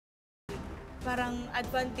parang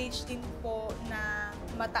advantage din po na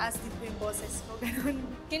mataas din po yung boses ko. Ganun.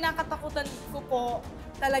 Kinakatakutan ko po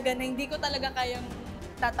talaga na hindi ko talaga kayang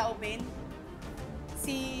tataubin.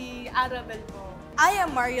 Si Arabel po. I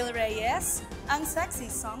am Mariel Reyes, ang sexy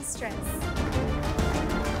songstress.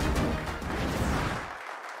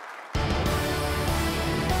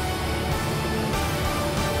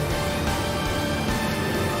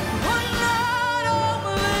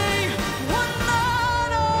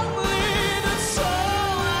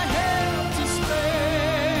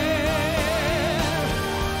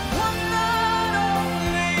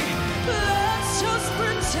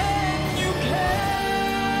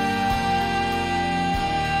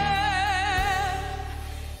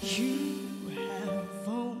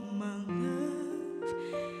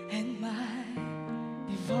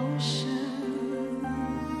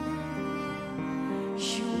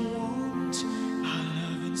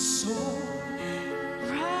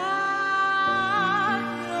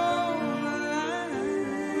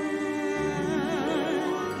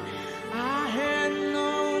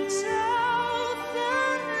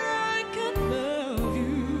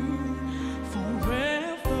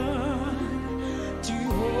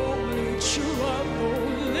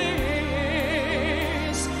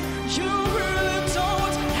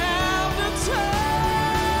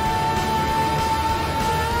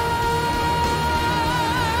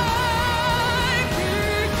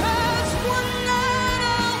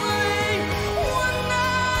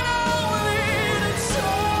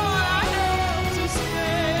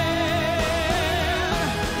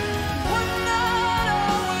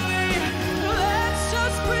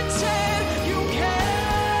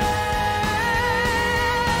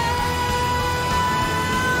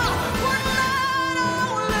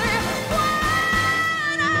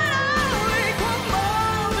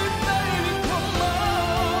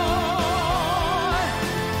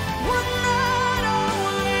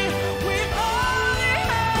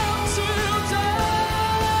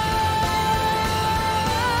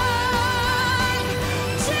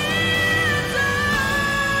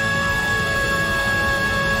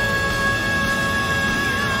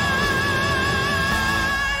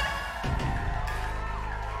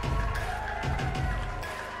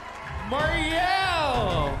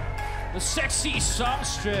 Mariel! The sexy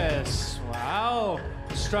songstress. Wow!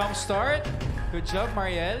 Strong start. Good job,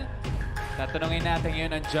 Mariel. Tatanungin natin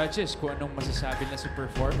ngayon ang judges kung anong masasabi nila sa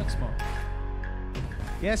performance mo.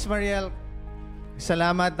 Yes, Mariel.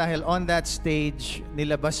 Salamat dahil on that stage,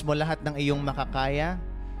 nilabas mo lahat ng iyong makakaya.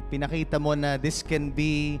 Pinakita mo na this can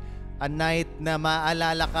be a night na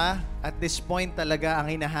maaalala ka. At this point talaga ang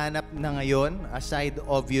hinahanap na ngayon, aside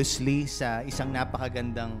obviously sa isang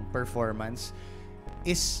napakagandang performance,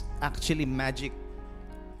 is actually magic.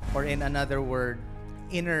 Or in another word,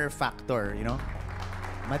 inner factor, you know?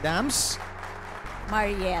 Madams?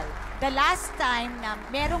 Mariel, the last time na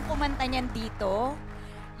merong kumanta niyan dito,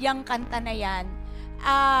 yung kanta na yan,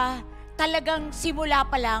 talagang simula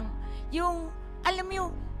pa lang, yung, alam mo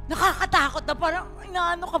yung, nakakatakot na parang,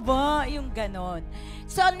 ano ka ba? Yung ganon.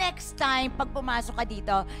 So next time, pag pumasok ka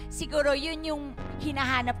dito, siguro yun yung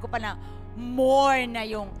hinahanap ko pa na more na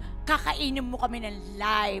yung kakainin mo kami ng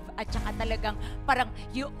live at saka talagang parang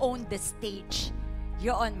you own the stage.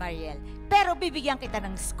 Yun, Mariel. Pero bibigyan kita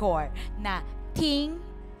ng score na ting,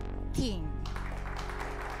 ting.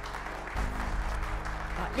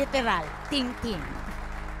 Literal, ting, ting.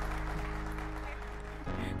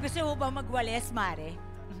 Gusto mo ba magwales, Mare?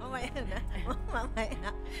 Mamaya na. Mamaya.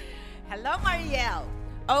 Hello, Mariel.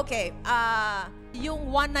 Okay, yung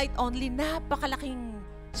One Night Only, napakalaking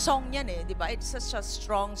song yan eh, di ba? It's such a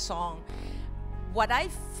strong song. What I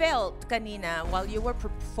felt kanina while you were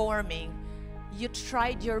performing, you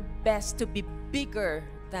tried your best to be bigger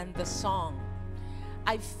than the song.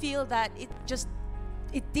 I feel that it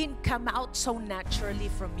didn't come out so naturally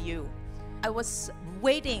from you. I was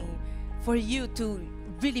waiting for you to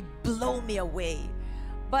really blow me away.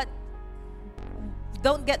 But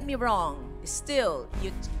don't get me wrong, still,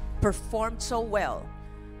 you performed so well.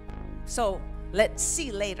 So, let's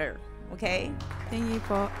see later, okay? Thank you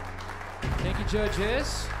po. Thank you,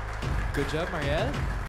 judges. Good job, Mariel.